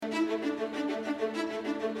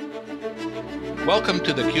Welcome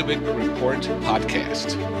to the Cubic Report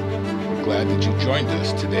podcast. We're glad that you joined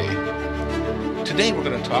us today. Today we're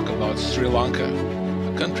going to talk about Sri Lanka,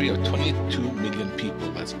 a country of 22 million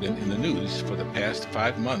people that's been in the news for the past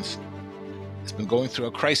 5 months. It's been going through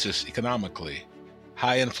a crisis economically,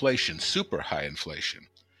 high inflation, super high inflation,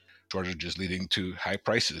 shortages leading to high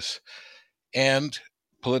prices, and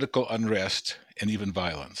political unrest and even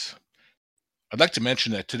violence. I'd like to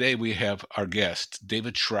mention that today we have our guest,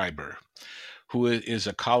 David Schreiber, who is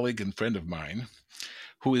a colleague and friend of mine,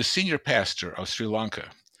 who is senior pastor of Sri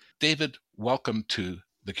Lanka. David, welcome to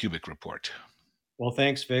the Cubic Report. Well,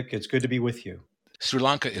 thanks, Vic. It's good to be with you. Sri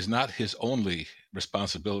Lanka is not his only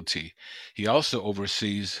responsibility. He also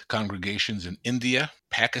oversees congregations in India,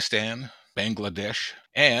 Pakistan, Bangladesh,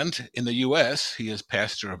 and in the U.S., he is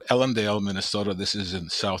pastor of Ellendale, Minnesota. This is in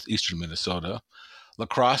southeastern Minnesota, La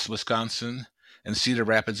Crosse, Wisconsin, and Cedar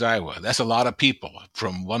Rapids, Iowa. That's a lot of people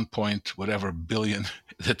from 1 point whatever billion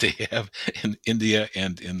that they have in India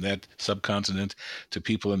and in that subcontinent to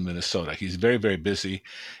people in Minnesota. He's very, very busy,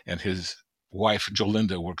 and his wife,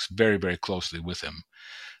 Jolinda, works very, very closely with him.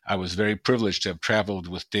 I was very privileged to have traveled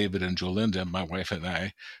with David and Jolinda, my wife and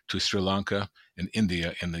I, to Sri Lanka and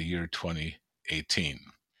India in the year 2018.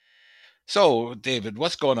 So, David,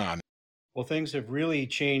 what's going on? Well, things have really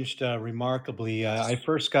changed remarkably. I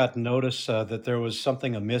first got notice that there was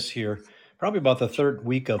something amiss here probably about the third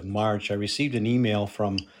week of March. I received an email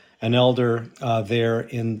from an elder there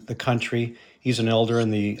in the country. He's an elder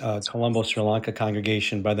in the Colombo, Sri Lanka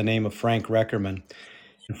congregation by the name of Frank Reckerman.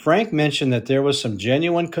 And Frank mentioned that there was some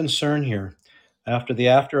genuine concern here after the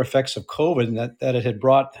after effects of COVID and that it had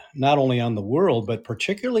brought not only on the world, but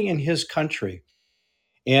particularly in his country.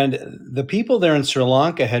 And the people there in Sri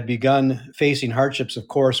Lanka had begun facing hardships, of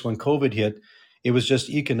course, when COVID hit. It was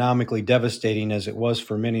just economically devastating as it was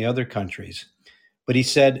for many other countries. But he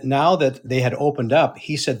said now that they had opened up,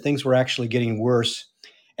 he said things were actually getting worse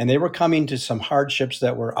and they were coming to some hardships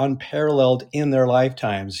that were unparalleled in their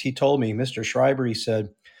lifetimes. He told me, Mr. Schreiber, he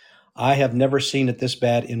said, I have never seen it this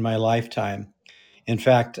bad in my lifetime. In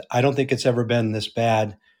fact, I don't think it's ever been this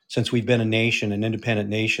bad since we've been a nation, an independent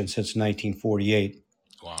nation since 1948.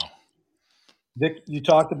 Wow. Vic, you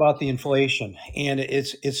talked about the inflation and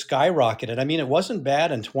it's skyrocketed. I mean, it wasn't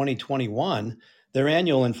bad in 2021. Their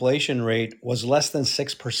annual inflation rate was less than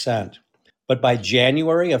 6%. But by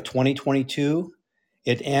January of 2022,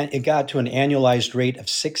 it got to an annualized rate of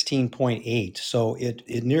 16.8. So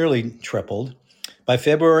it nearly tripled. By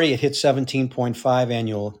February, it hit 17.5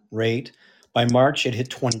 annual rate. By March, it hit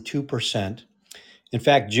 22%. In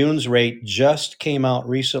fact, June's rate just came out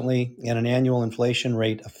recently at an annual inflation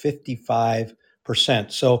rate of 55%.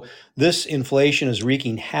 So this inflation is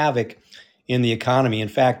wreaking havoc in the economy. In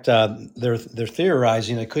fact, they're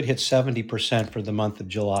theorizing it could hit 70% for the month of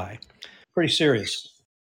July. Pretty serious.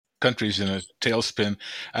 Countries in a tailspin.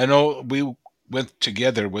 I know we went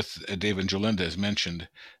together with Dave and Jolinda, as mentioned,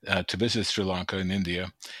 to visit Sri Lanka and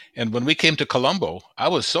India. And when we came to Colombo, I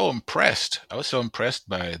was so impressed. I was so impressed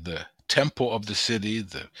by the tempo of the city.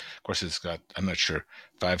 Of course, it's got, I'm not sure,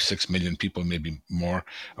 5-6 million people, maybe more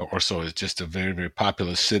or so. It's just a very, very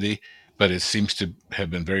populous city, but it seems to have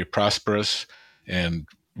been very prosperous. And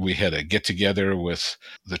we had a get together with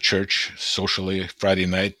the church socially Friday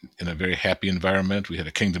night in a very happy environment. We had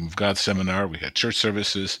a Kingdom of God seminar. We had church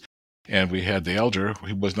services. And we had the elder,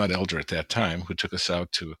 who was not elder at that time, who took us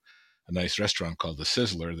out to a nice restaurant called the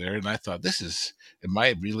Sizzler there. And I thought, am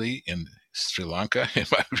I really in Sri Lanka? Am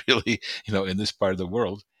I really, in this part of the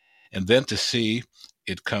world? And then to see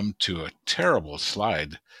it come to a terrible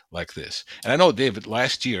slide like this. And I know, David,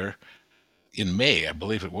 last year, in May, I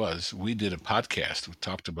believe it was, we did a podcast. We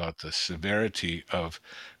talked about the severity of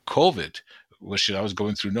COVID, which I was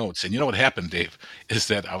going through notes. And you know what happened, Dave, is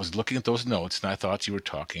that I was looking at those notes and I thought you were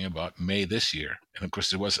talking about May this year. And of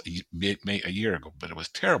course, it was May a year ago, but it was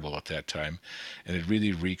terrible at that time. And it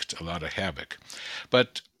really wreaked a lot of havoc.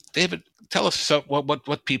 But David, tell us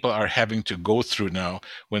what people are having to go through now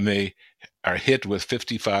when they are hit with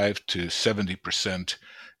 55 to 70%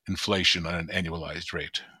 inflation on an annualized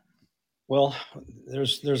rate. Well,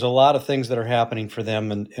 there's a lot of things that are happening for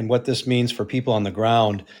them, and what this means for people on the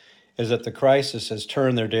ground is that the crisis has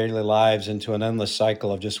turned their daily lives into an endless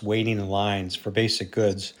cycle of just waiting in lines for basic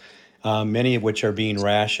goods, many of which are being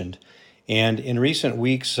rationed. And in recent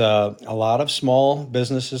weeks, a lot of small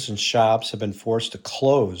businesses and shops have been forced to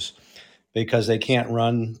close because they can't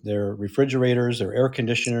run their refrigerators, their air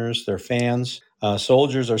conditioners, their fans.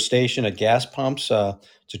 Soldiers are stationed at gas pumps to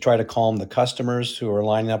try to calm the customers who are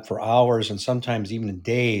lining up for hours and sometimes even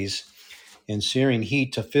days in searing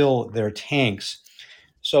heat to fill their tanks.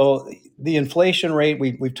 So the inflation rate,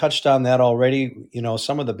 we've touched on that already. You know,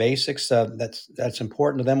 some of the basics that's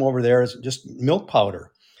important to them over there is just milk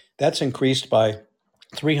powder. That's increased by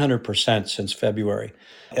 300% since February.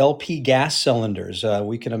 LP gas cylinders,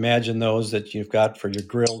 we can imagine those that you've got for your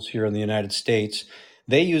grills here in the United States.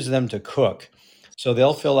 They use them to cook. So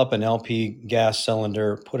they'll fill up an LP gas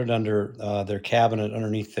cylinder, put it under their cabinet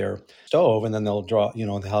underneath their stove, and then they'll draw, you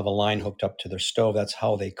know, they'll have a line hooked up to their stove. That's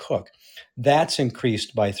how they cook. That's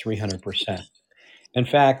increased by 300%. In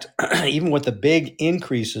fact, even with the big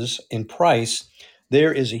increases in price,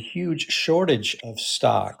 there is a huge shortage of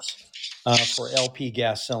stocks for LP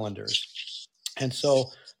gas cylinders. And so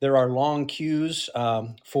there are long queues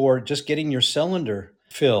for just getting your cylinder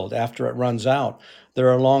filled after it runs out. There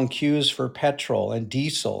are long queues for petrol and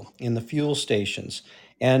diesel in the fuel stations.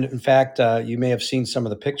 And in fact, you may have seen some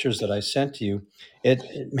of the pictures that I sent to you.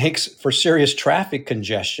 It makes for serious traffic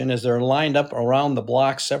congestion as they're lined up around the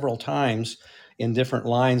block several times in different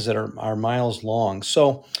lines that are miles long.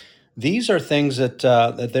 So these are things that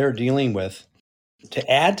they're dealing with.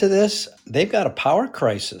 To add to this, they've got a power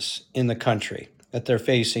crisis in the country that they're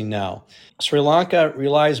facing now. Sri Lanka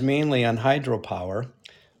relies mainly on hydropower,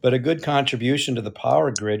 but a good contribution to the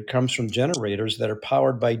power grid comes from generators that are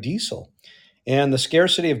powered by diesel. And the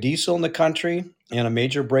scarcity of diesel in the country and a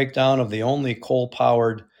major breakdown of the only coal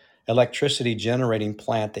powered electricity generating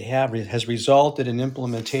plant they have has resulted in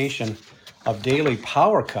implementation of daily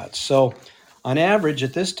power cuts. So, on average,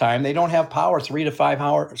 at this time, they don't have power 3 to 5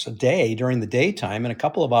 hours a day during the daytime and a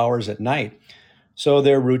couple of hours at night. So,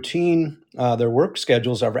 their work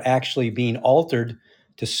schedules are actually being altered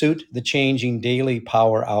to suit the changing daily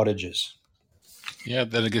power outages. Yeah,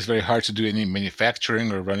 then it gets very hard to do any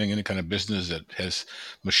manufacturing or running any kind of business that has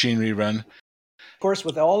machinery run. Of course,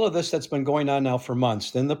 with all of this that's been going on now for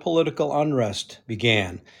months, then the political unrest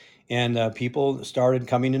began. And people started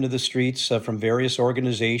coming into the streets from various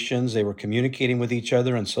organizations. They were communicating with each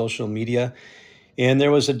other on social media. And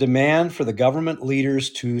there was a demand for the government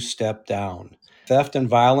leaders to step down. Theft and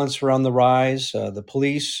violence were on the rise. The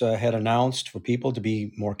police had announced for people to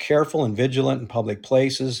be more careful and vigilant in public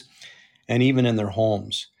places and even in their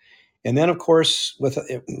homes. And then, of course, with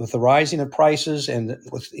the rising of prices and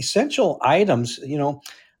with essential items, you know,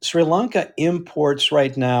 Sri Lanka imports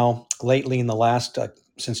right now, lately in the last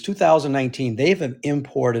since 2019, they've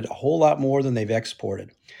imported a whole lot more than they've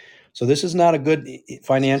exported. So this is not a good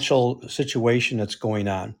financial situation that's going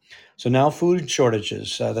on. So now food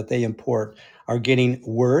shortages that they import are getting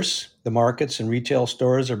worse. The markets and retail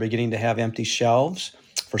stores are beginning to have empty shelves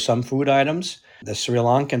for some food items. The Sri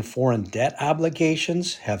Lankan foreign debt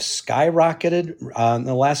obligations have skyrocketed in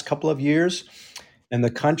the last couple of years. And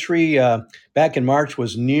the country, back in March,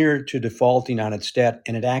 was near to defaulting on its debt,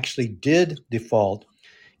 and it actually did default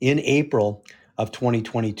in April of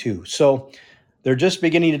 2022. So they're just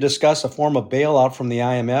beginning to discuss a form of bailout from the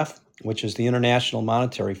IMF, which is the International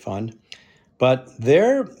Monetary Fund. But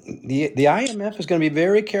the IMF is going to be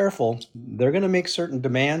very careful. They're going to make certain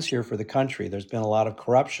demands here for the country. There's been a lot of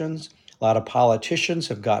corruptions. A lot of politicians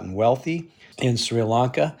have gotten wealthy in Sri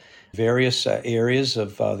Lanka, various areas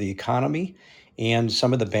of the economy, and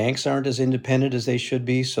some of the banks aren't as independent as they should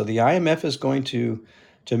be. So the IMF is going to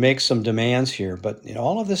make some demands here, but you know,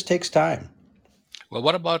 all of this takes time. Well,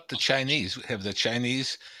 what about the Chinese? Have the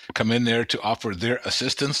Chinese come in there to offer their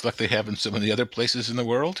assistance like they have in so many other places in the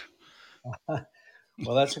world?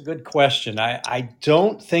 Well, that's a good question. I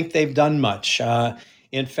don't think they've done much.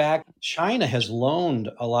 In fact, China has loaned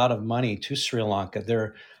a lot of money to Sri Lanka.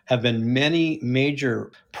 There have been many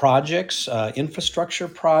major projects, infrastructure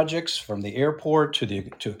projects, from the airport to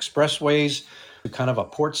expressways to kind of a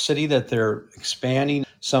port city that they're expanding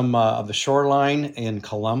some of the shoreline in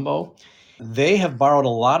Colombo. They have borrowed a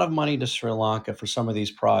lot of money to Sri Lanka for some of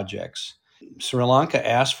these projects. Sri Lanka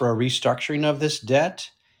asked for a restructuring of this debt.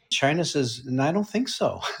 China says, "No, I don't think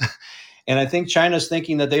so." And I think China's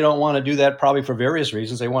thinking that they don't want to do that probably for various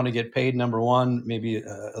reasons. They want to get paid, number one, maybe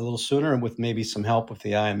a little sooner and with maybe some help with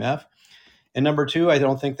the IMF. And number two, I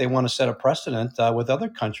don't think they want to set a precedent with other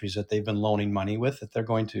countries that they've been loaning money with, that they're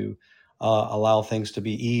going to allow things to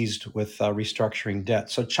be eased with restructuring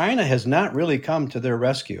debt. So China has not really come to their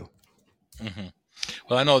rescue. Hmm.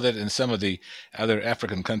 Well, I know that in some of the other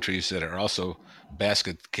African countries that are also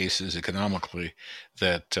basket cases economically,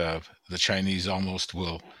 that the Chinese almost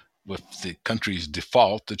will, with the country's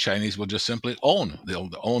default, the Chinese will just simply own. They'll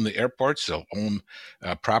own the airports, they'll own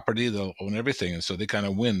property, they'll own everything, and so they kind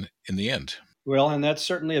of win in the end. Well, and that's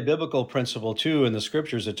certainly a biblical principle too. In the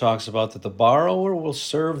scriptures, it talks about that the borrower will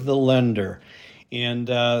serve the lender, and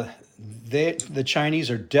the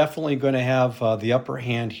Chinese are definitely going to have the upper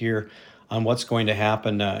hand here on what's going to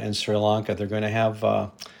happen in Sri Lanka. They're going to have,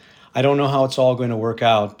 I don't know how it's all going to work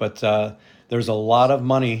out, but there's a lot of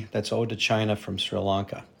money that's owed to China from Sri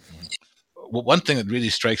Lanka. Well, one thing that really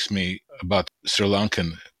strikes me about Sri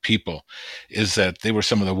Lankan people is that they were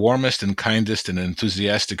some of the warmest and kindest and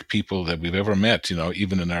enthusiastic people that we've ever met.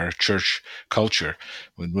 Even in our church culture,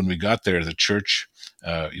 when we got there, the church,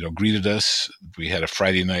 greeted us. We had a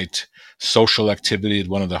Friday night social activity at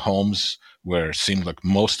one of the homes where it seemed like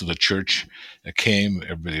most of the church came.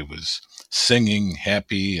 Everybody was singing,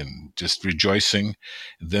 happy, and just rejoicing.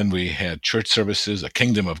 Then we had church services, a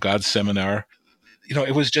Kingdom of God seminar.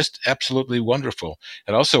 It was just absolutely wonderful.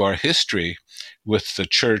 And also our history with the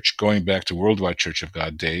church going back to Worldwide Church of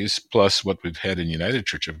God days, plus what we've had in United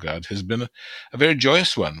Church of God, has been a very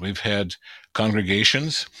joyous one. We've had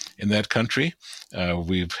congregations in that country.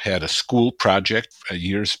 We've had a school project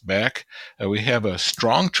years back. We have a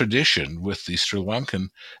strong tradition with the Sri Lankan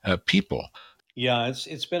people. Yeah,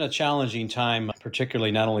 it's been a challenging time,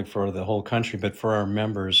 particularly not only for the whole country, but for our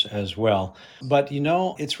members as well. But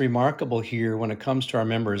it's remarkable here when it comes to our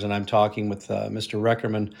members, and I'm talking with Mr.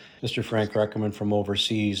 Reckerman, Mr. Frank Reckerman from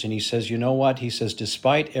overseas, and he says, you know what? He says,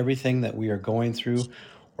 despite everything that we are going through,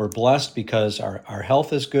 we're blessed because our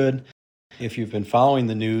health is good. If you've been following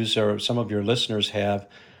the news, or some of your listeners have,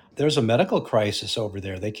 there's a medical crisis over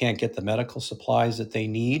there. They can't get the medical supplies that they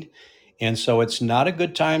need. And so it's not a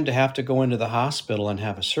good time to have to go into the hospital and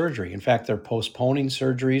have a surgery. In fact, they're postponing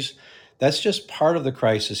surgeries. That's just part of the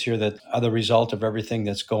crisis here that are the result of everything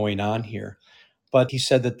that's going on here. But he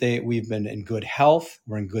said that we've been in good health,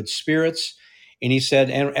 we're in good spirits. And he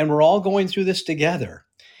said, and we're all going through this together.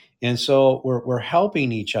 And so we're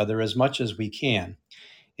helping each other as much as we can.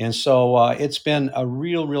 And so it's been a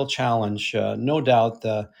real challenge. No doubt,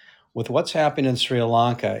 with what's happening in Sri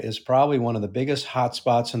Lanka is probably one of the biggest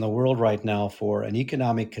hotspots in the world right now for an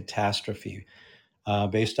economic catastrophe,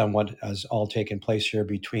 based on what has all taken place here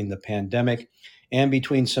between the pandemic and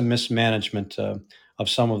between some mismanagement of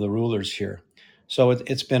some of the rulers here. So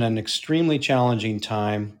it's been an extremely challenging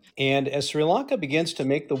time. And as Sri Lanka begins to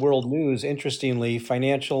make the world news, interestingly,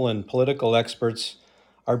 financial and political experts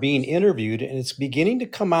are being interviewed, and it's beginning to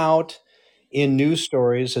come out in news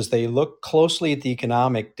stories as they look closely at the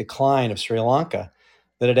economic decline of Sri Lanka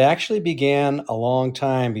that it actually began a long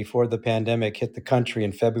time before the pandemic hit the country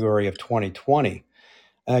in February of 2020.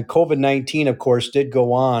 COVID 19, of course, did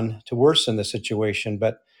go on to worsen the situation,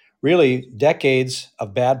 but really decades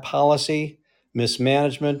of bad policy,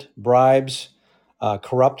 mismanagement, bribes,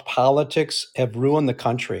 corrupt politics have ruined the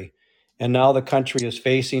country. And now the country is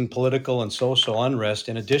facing political and social unrest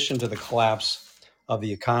in addition to the collapse of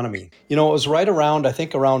the economy. It was right around, I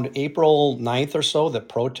think, around April 9th or so that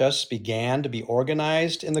protests began to be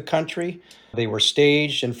organized in the country. They were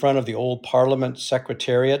staged in front of the old Parliament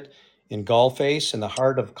Secretariat in Gullface in the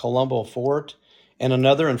heart of Colombo Fort, and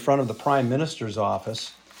another in front of the Prime Minister's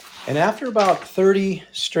office. And after about 30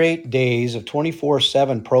 straight days of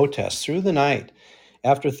 24/7 protests through the night,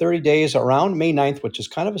 after 30 days around May 9th, which is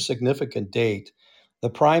kind of a significant date, the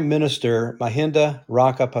Prime Minister, Mahinda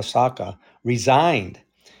Rajapaksa, resigned,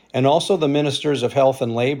 and also the ministers of health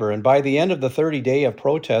and labor. And by the end of the 30-day of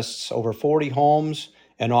protests, over 40 homes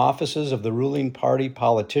and offices of the ruling party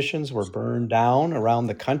politicians were burned down around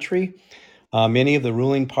the country. Many of the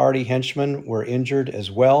ruling party henchmen were injured as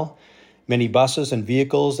well. Many buses and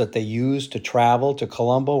vehicles that they used to travel to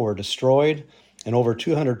Colombo were destroyed, and over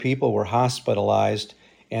 200 people were hospitalized,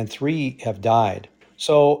 and 3 have died.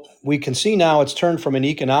 So we can see now it's turned from an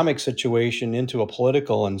economic situation into a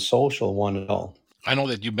political and social one as well. I know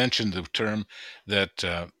that you mentioned the term that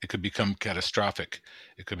it could become catastrophic.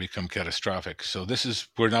 It could become catastrophic. So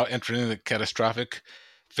we're now entering the catastrophic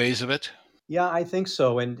phase of it. Yeah, I think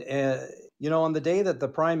so. And, on the day that the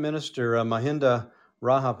Prime Minister, Mahinda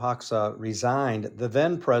Rajapaksa, resigned, the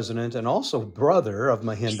then president and also brother of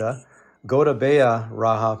Mahinda, Gotabaya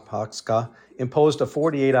Rajapaksa, imposed a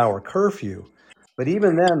 48-hour curfew. But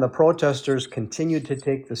even then, the protesters continued to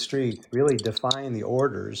take the streets, really defying the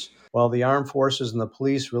orders, while the armed forces and the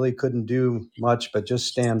police really couldn't do much but just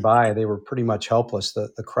stand by. They were pretty much helpless.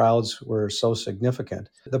 The crowds were so significant.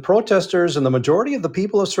 The protesters and the majority of the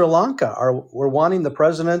people of Sri Lanka were wanting the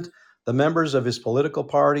president, the members of his political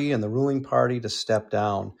party, and the ruling party to step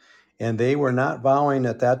down. And they were not vowing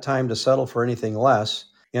at that time to settle for anything less.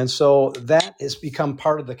 And so that has become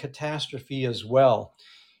part of the catastrophe as well.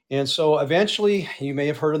 And so eventually, you may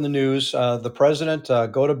have heard in the news, the president,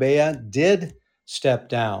 Gotabaya, did step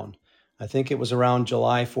down. I think it was around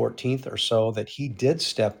July 14th or so that he did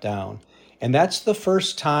step down. And that's the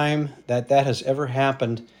first time that that has ever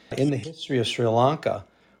happened in the history of Sri Lanka,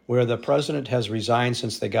 where the president has resigned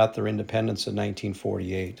since they got their independence in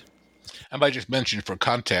 1948. I might just mention for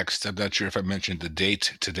context, I'm not sure if I mentioned the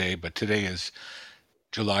date today, but today is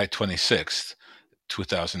July 26th,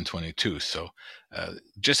 2022. So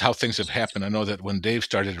just how things have happened. I know that when Dave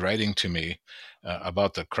started writing to me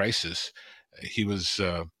about the crisis, he was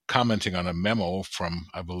commenting on a memo from,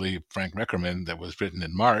 I believe, Frank Reckerman that was written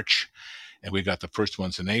in March, and we got the first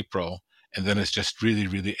ones in April, and then it's just really,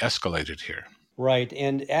 really escalated here. Right.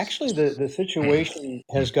 And actually, the situation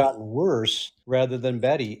has gotten worse rather than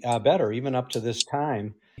better, even up to this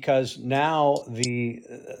time, because now the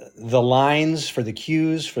lines for the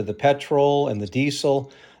queues for the petrol and the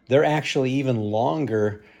diesel, they're actually even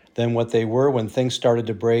longer than what they were when things started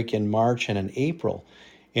to break in March and in April.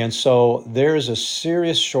 And so there is a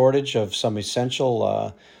serious shortage of some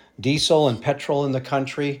essential diesel and petrol in the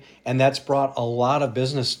country, and that's brought a lot of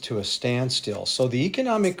business to a standstill. So the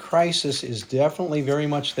economic crisis is definitely very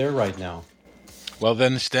much there right now. Well,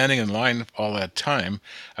 then standing in line all that time,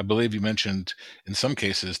 I believe you mentioned in some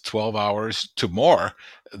cases 12 hours to more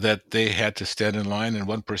that they had to stand in line, and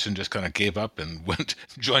one person just kind of gave up and went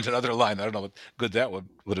joined another line. I don't know what good that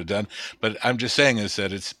would have done, but I'm just saying is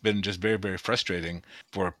that it's been just very, very frustrating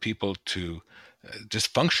for people to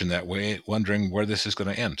just function that way, wondering where this is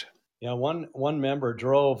going to end. Yeah, one member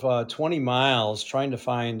drove 20 miles trying to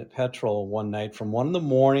find petrol one night from 1 in the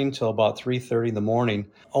morning till about 3:30 in the morning,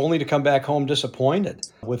 only to come back home disappointed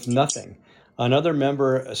with nothing. Another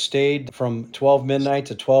member stayed from 12 midnight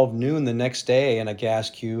to 12 noon the next day in a gas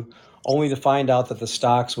queue, only to find out that the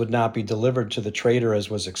stocks would not be delivered to the trader as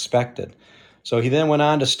was expected. So he then went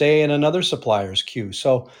on to stay in another supplier's queue.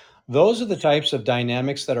 So those are the types of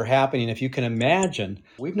dynamics that are happening. If you can imagine,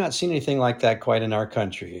 we've not seen anything like that quite in our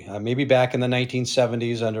country. Maybe back in the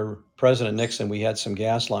 1970s under President Nixon, we had some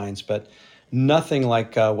gas lines, but nothing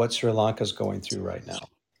like what Sri Lanka is going through right now.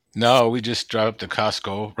 No, we just drive up to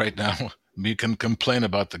Costco right now. We can complain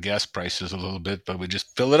about the gas prices a little bit, but we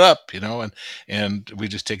just fill it up, and we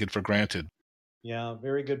just take it for granted. Yeah,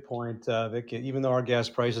 very good point, Vic. Even though our gas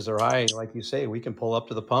prices are high, like you say, we can pull up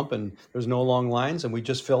to the pump and there's no long lines and we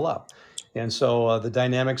just fill up. And so the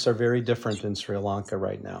dynamics are very different in Sri Lanka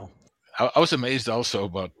right now. I was amazed also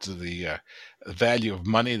about the value of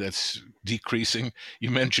money that's decreasing. You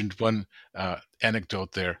mentioned one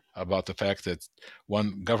anecdote there about the fact that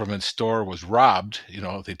one government store was robbed.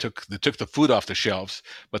 They took the food off the shelves,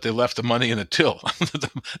 but they left the money in a till. The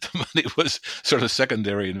money was sort of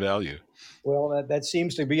secondary in value. Well, that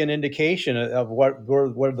seems to be an indication of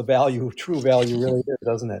where the value, true value, really is,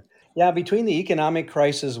 doesn't it? Yeah, between the economic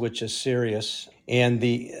crisis, which is serious, and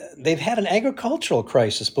they've had an agricultural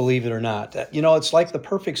crisis, believe it or not. It's like the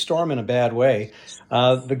perfect storm in a bad way.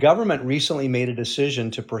 The government recently made a decision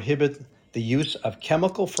to prohibit the use of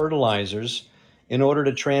chemical fertilizers in order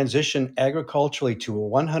to transition agriculturally to a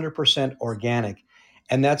 100% organic.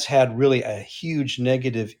 And that's had really a huge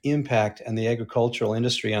negative impact on the agricultural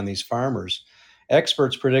industry, on these farmers.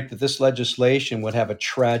 Experts predict that this legislation would have a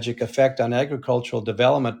tragic effect on agricultural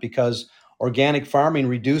development because organic farming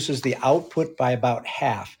reduces the output by about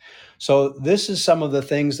half. So, this is some of the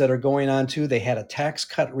things that are going on too. They had a tax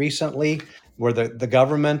cut recently where the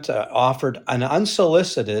government offered an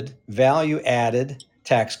unsolicited value added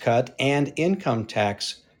tax cut and income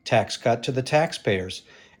tax cut to the taxpayers.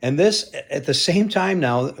 And this, at the same time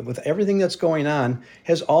now, with everything that's going on,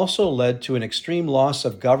 has also led to an extreme loss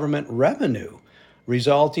of government revenue,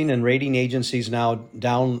 resulting in rating agencies now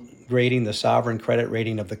downgrading the sovereign credit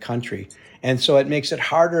rating of the country. And so it makes it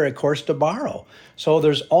harder, of course, to borrow. So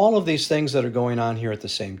there's all of these things that are going on here at the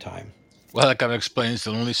same time. Well, that kind of explains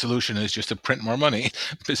the only solution is just to print more money.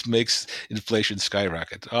 This makes inflation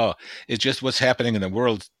skyrocket. Oh, it's just what's happening in the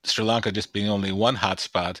world. Sri Lanka just being only one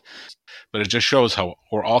hotspot, but it just shows how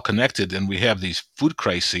we're all connected, and we have these food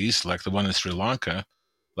crises like the one in Sri Lanka,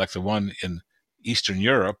 like the one in Eastern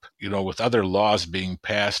Europe, with other laws being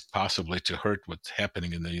passed possibly to hurt what's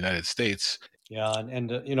happening in the United States. Yeah,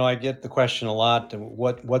 and I get the question a lot.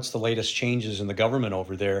 What's the latest changes in the government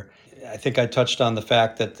over there? I think I touched on the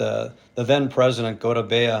fact that the then president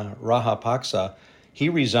Gotabaya Rajapaksa, he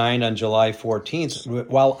resigned on July 14th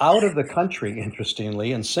while out of the country.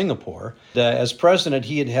 Interestingly, in Singapore, as president,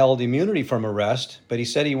 he had held immunity from arrest, but he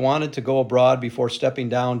said he wanted to go abroad before stepping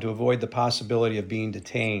down to avoid the possibility of being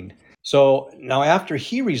detained. So now, after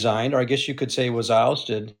he resigned, or I guess you could say was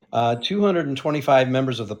ousted, 225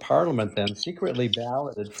 members of the parliament then secretly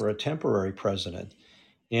balloted for a temporary president.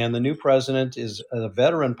 And the new president is a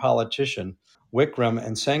veteran politician, Wickrem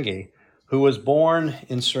Nsenge, who was born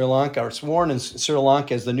in Sri Lanka, or sworn in Sri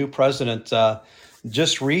Lanka as the new president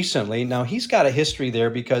just recently. Now, he's got a history there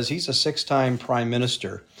because he's a six-time prime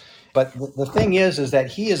minister. But the thing is that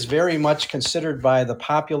he is very much considered by the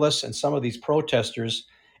populace and some of these protesters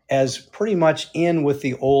as pretty much in with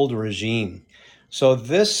the old regime. So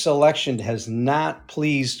this election has not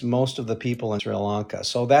pleased most of the people in Sri Lanka.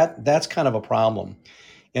 So that's kind of a problem.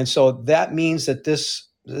 And so that means that this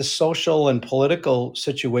social and political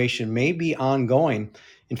situation may be ongoing.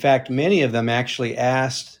 In fact, many of them actually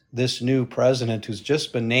asked this new president, who's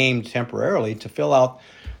just been named temporarily, to fill out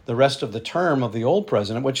the rest of the term of the old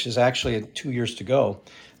president, which is actually 2 years to go.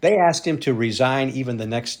 They asked him to resign even the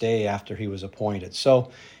next day after he was appointed.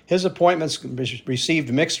 So his appointments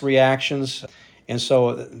received mixed reactions. And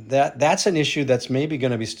so that's an issue that's maybe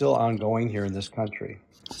going to be still ongoing here in this country.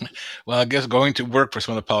 Well, I guess going to work for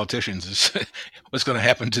some of the politicians is what's going to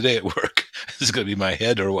happen today at work. Is it going to be my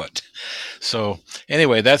head or what? So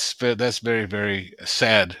anyway, that's very very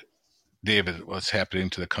sad, David. What's happening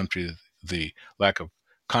to the country? The lack of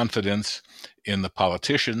confidence in the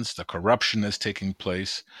politicians, the corruption that's taking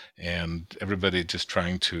place, and everybody just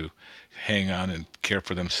trying to hang on and care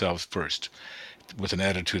for themselves first, with an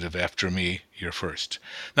attitude of "after me, you're first."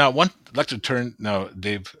 Now, I'd like to turn now,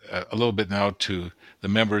 Dave, a little bit now to the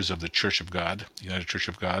members of the Church of God, United Church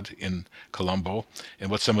of God in Colombo, and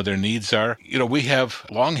what some of their needs are. We have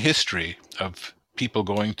a long history of people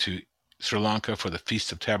going to Sri Lanka for the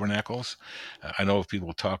Feast of Tabernacles. I know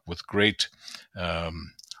people talk with great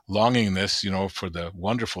longingness, for the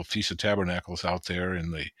wonderful Feast of Tabernacles out there in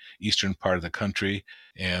the eastern part of the country.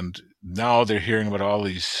 And now they're hearing about all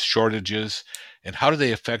these shortages, and how do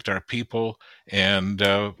they affect our people, and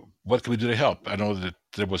what can we do to help? I know that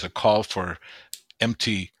there was a call for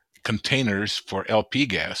empty containers for LP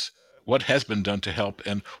gas. What has been done to help,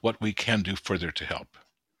 and what we can do further to help?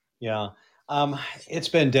 Yeah. Um, it's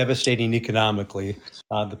been devastating economically,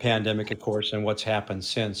 the pandemic, of course, and what's happened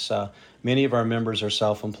since. Many of our members are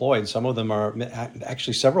self employed. Some of them are,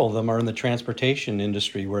 actually, several of them are in the transportation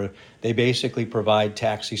industry where they basically provide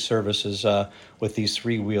taxi services with these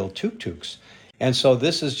three-wheel tuk-tuks. And so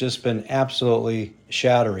this has just been absolutely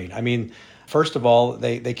shattering. I mean, first of all,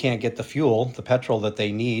 they can't get the fuel, the petrol that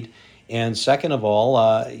they need. And second of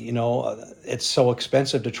all, it's so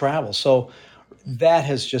expensive to travel. So that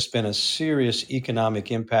has just been a serious economic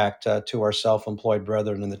impact to our self-employed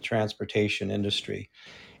brethren in the transportation industry.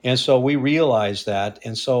 And so we realize that.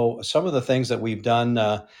 And so some of the things that we've done,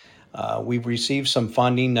 we've received some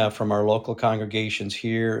funding from our local congregations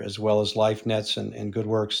here, as well as LifeNets and Good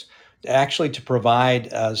Works, actually to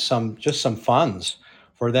provide some funds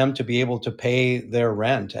for them to be able to pay their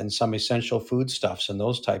rent and some essential foodstuffs and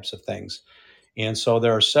those types of things. And so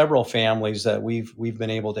there are several families that we've been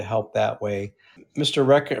able to help that way.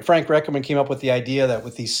 Frank Reckerman came up with the idea that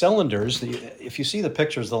with these cylinders, if you see the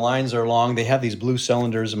pictures, the lines are long. They have these blue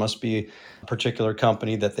cylinders. It must be a particular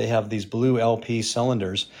company that they have these blue LP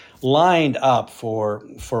cylinders lined up for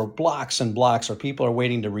blocks and blocks, where people are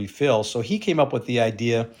waiting to refill. So he came up with the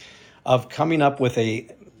idea of coming up with a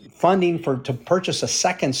funding to purchase a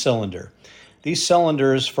second cylinder. These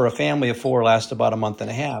cylinders for a family of four last about a month and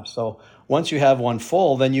a half. So once you have one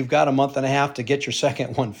full, then you've got a month and a half to get your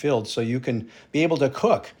second one filled, so you can be able to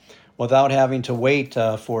cook without having to wait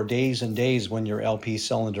for days and days when your LP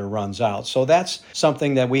cylinder runs out. So that's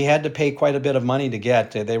something that we had to pay quite a bit of money to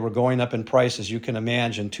get. They were going up in price, as you can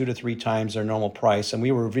imagine, 2 to 3 times their normal price, and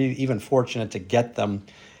we were even fortunate to get them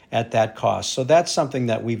at that cost. So that's something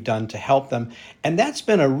that we've done to help them, and that's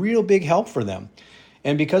been a real big help for them.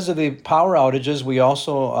 And because of the power outages, we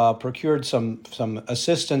also procured some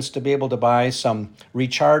assistance to be able to buy some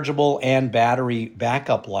rechargeable and battery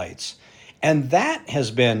backup lights. And that has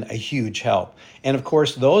been a huge help. And of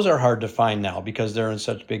course, those are hard to find now because they're in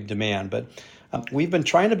such big demand. But we've been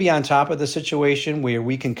trying to be on top of the situation where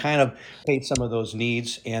we can kind of meet some of those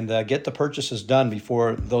needs and get the purchases done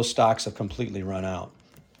before those stocks have completely run out.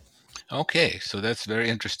 Okay, so that's very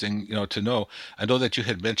interesting, to know. I know that you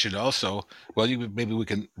had mentioned also. Well, maybe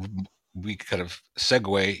we kind of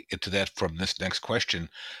segue into that from this next question.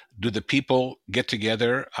 Do the people get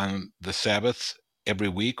together on the Sabbath every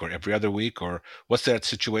week or every other week, or what's that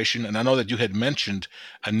situation? And I know that you had mentioned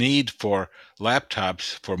a need for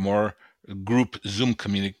laptops for more group Zoom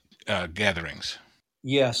gatherings.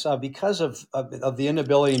 Yes, because of the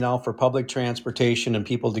inability now for public transportation and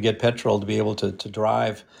people to get petrol to be able to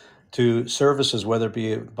drive to services, whether it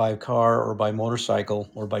be by car or by motorcycle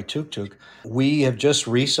or by tuk-tuk, we have just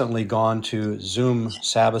recently gone to Zoom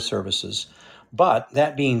Sabbath services. But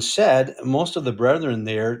that being said, most of the brethren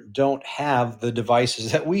there don't have the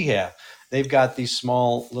devices that we have. They've got these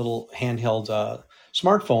small little handheld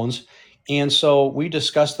smartphones, and so we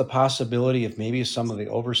discussed the possibility of maybe some of the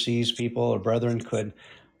overseas people or brethren could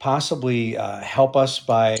possibly help us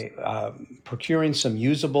by procuring some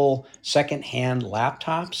usable secondhand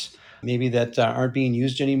laptops, maybe that aren't being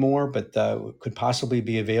used anymore, but could possibly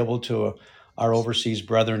be available to our overseas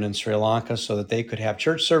brethren in Sri Lanka so that they could have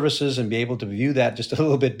church services and be able to view that just a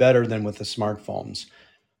little bit better than with the smartphones.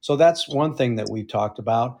 So that's one thing that we talked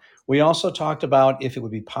about. We also talked about if it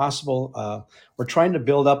would be possible. We're trying to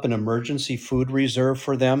build up an emergency food reserve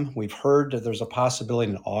for them. We've heard that there's a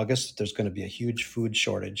possibility in August that there's going to be a huge food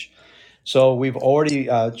shortage. So we've already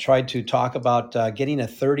tried to talk about getting a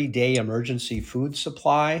 30-day emergency food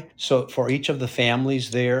supply so for each of the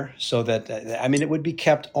families there, so that I mean it would be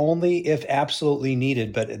kept only if absolutely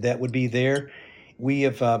needed, but that would be there. We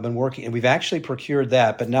have been working, and we've actually procured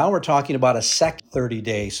that, but now we're talking about a second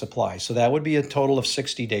 30-day supply. So that would be a total of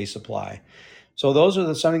 60-day supply. So those are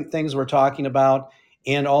the some things we're talking about,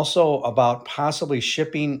 and also about possibly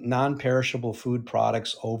shipping non-perishable food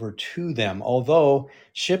products over to them. Although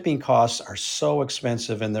shipping costs are so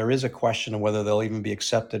expensive, and there is a question of whether they'll even be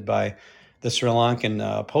accepted by the Sri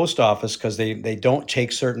Lankan post office because they don't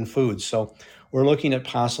take certain foods. So we're looking at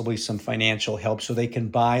possibly some financial help so they can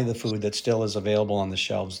buy the food that still is available on the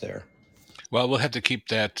shelves there. Well, we'll have to keep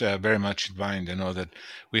that very much in mind. I know that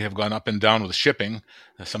we have gone up and down with shipping.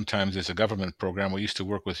 Sometimes there's a government program. We used to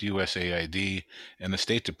work with USAID and the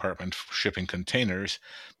State Department for shipping containers,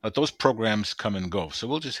 but those programs come and go. So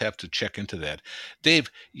we'll just have to check into that. Dave,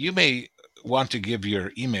 you may want to give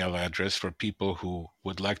your email address for people who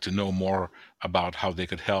would like to know more about how they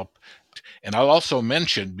could help. And I'll also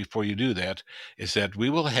mention before you do that is that we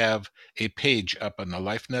will have a page up on the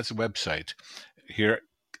LifeNet's website here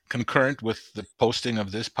concurrent with the posting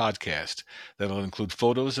of this podcast that'll include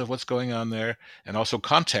photos of what's going on there and also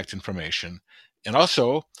contact information and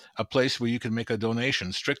also a place where you can make a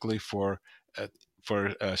donation strictly uh,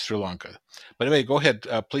 for Sri Lanka. But anyway, go ahead.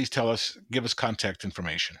 Please give us contact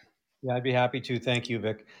information. Yeah, I'd be happy to. Thank you,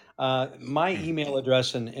 Vic. My email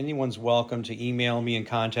address, and anyone's welcome to email me and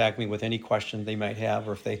contact me with any question they might have,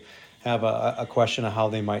 or if they have a question of how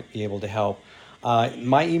they might be able to help.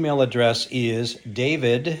 My email address is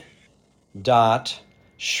David.Schreiber,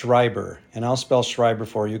 and I'll spell Schreiber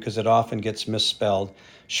for you because it often gets misspelled.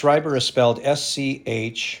 Schreiber is spelled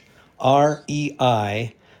Schrei,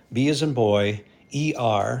 B as in boy,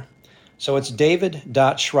 ER. So it's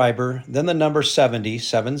David.Schreiber, then the number 70,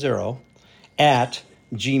 at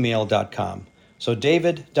gmail.com. So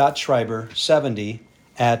David.Schreiber70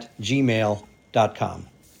 at gmail.com.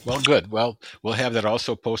 Well, good. Well, we'll have that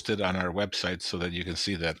also posted on our website so that you can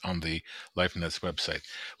see that on the LifeNet's website.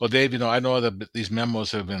 Well, Dave, I know that these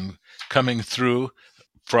memos have been coming through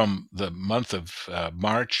from the month of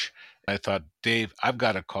March. I thought, Dave, I've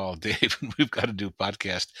got to call Dave, and we've got to do a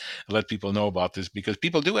podcast and let people know about this because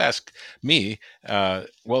people do ask me, well,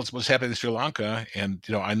 what's happening in Sri Lanka? And,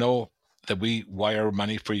 I know that we wire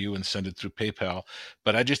money for you and send it through PayPal,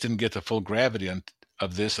 but I just didn't get the full gravity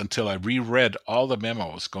of this until I reread all the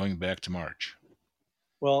memos going back to March.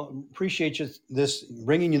 Well, appreciate you this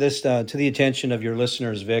bringing you this to the attention of your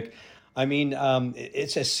listeners, Vic. I mean,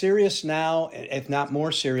 it's as serious now, if not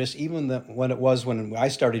more serious, even when it was when I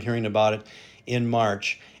started hearing about it in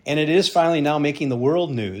March. And it is finally now making the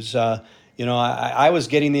world news. I was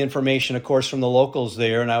getting the information, of course, from the locals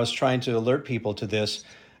there, and I was trying to alert people to this.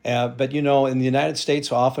 But in the United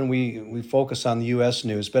States, often we focus on the U.S.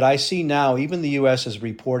 news. But I see now even the U.S. is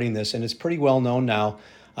reporting this, and it's pretty well known now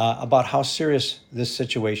about how serious this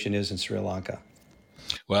situation is in Sri Lanka.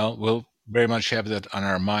 Well, we'll very much have that on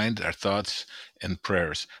our mind, our thoughts, and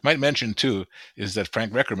prayers. Might mention, too, is that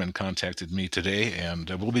Frank Reckerman contacted me today, and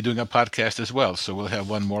we'll be doing a podcast as well. So we'll have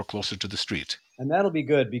one more closer to the street. And that'll be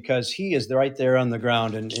good because he is right there on the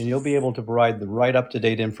ground, and you'll be able to provide the right up to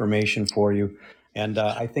date information for you. And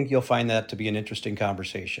I think you'll find that to be an interesting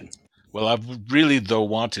conversation. Well, I've really, though,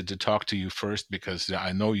 wanted to talk to you first because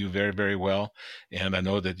I know you very, very well. And I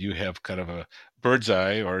know that you have kind of a bird's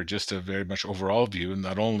eye or just a very much overall view,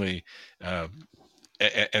 not only uh,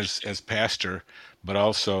 as pastor, but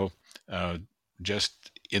also uh,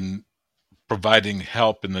 just in providing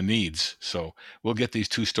help in the needs. So we'll get these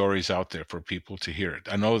two stories out there for people to hear it.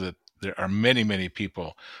 I know that there are many, many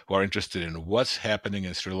people who are interested in what's happening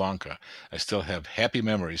in Sri Lanka. I still have happy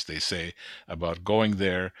memories, they say, about going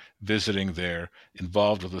there, visiting there,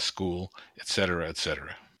 involved with the school, et cetera, et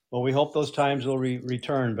cetera. Well, we hope those times will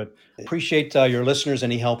return, but appreciate your listeners.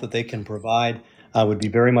 Any help that they can provide would be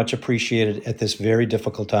very much appreciated at this very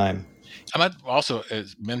difficult time. I might also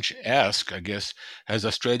ask, I guess, has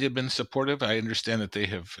Australia been supportive? I understand that they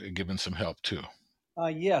have given some help too.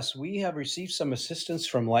 Yes, we have received some assistance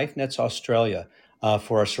from LifeNets Australia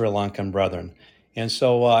for our Sri Lankan brethren. And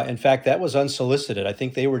so, in fact, that was unsolicited. I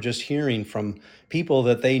think they were just hearing from people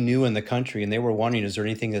that they knew in the country, and they were wondering, is there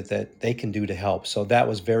anything that they can do to help? So that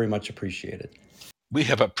was very much appreciated. We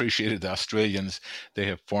have appreciated the Australians. They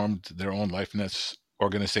have formed their own LifeNets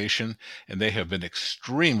organization, and they have been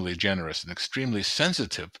extremely generous and extremely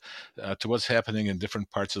sensitive to what's happening in different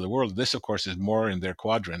parts of the world. This, of course, is more in their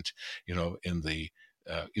quadrant, in the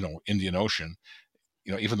Indian Ocean.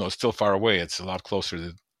 Even though it's still far away, it's a lot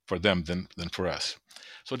closer for them than for us.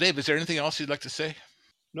 So, Dave, is there anything else you'd like to say?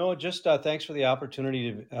 No, just thanks for the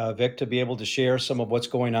opportunity, Vic, to be able to share some of what's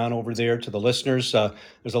going on over there to the listeners.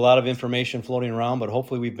 There's a lot of information floating around, but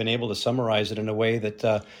hopefully we've been able to summarize it in a way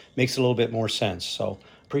that makes a little bit more sense. So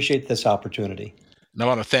appreciate this opportunity. And I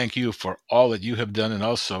want to thank you for all that you have done and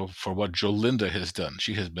also for what Jolinda has done.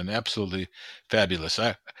 She has been absolutely fabulous.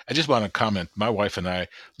 I just want to comment. My wife and I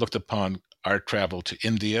looked upon our travel to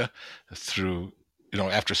India through,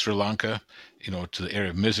 after Sri Lanka, to the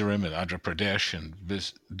area of Mizoram and Andhra Pradesh and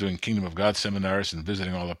doing Kingdom of God seminars and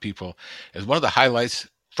visiting all the people as one of the highlights,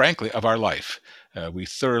 frankly, of our life. We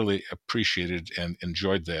thoroughly appreciated and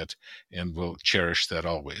enjoyed that and will cherish that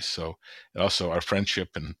always. So, and also our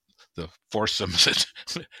friendship and the foursomes that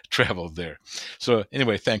traveled there. So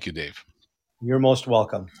anyway, thank you, Dave. You're most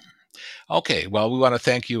welcome. Okay, well, we want to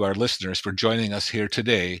thank you, our listeners, for joining us here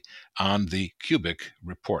today on the Cubic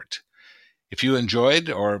Report. If you enjoyed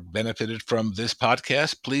or benefited from this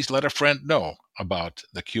podcast, please let a friend know about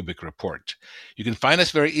the Cubic Report. You can find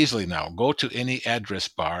us very easily now. Go to any address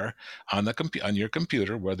bar on on your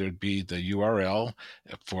computer, whether it be the URL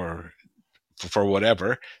for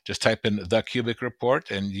whatever, just type in the Cubic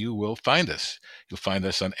Report and you will find us. You'll find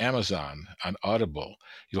us on Amazon, on Audible.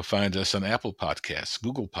 You'll find us on Apple Podcasts,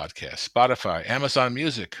 Google Podcasts, Spotify, Amazon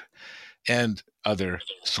Music, and other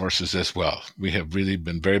sources as well. We have really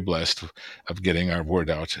been very blessed of getting our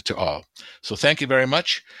word out to all. So thank you very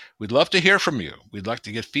much. We'd love to hear from you. We'd like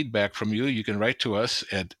to get feedback from you. You can write to us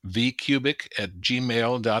at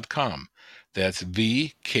vcubic@gmail.com. That's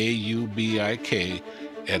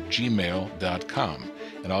VKUBIK@gmail.com.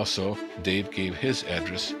 And also, Dave gave his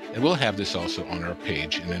address, and we'll have this also on our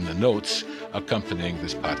page and in the notes accompanying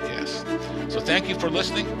this podcast. So thank you for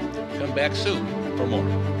listening. Come back soon for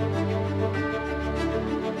more.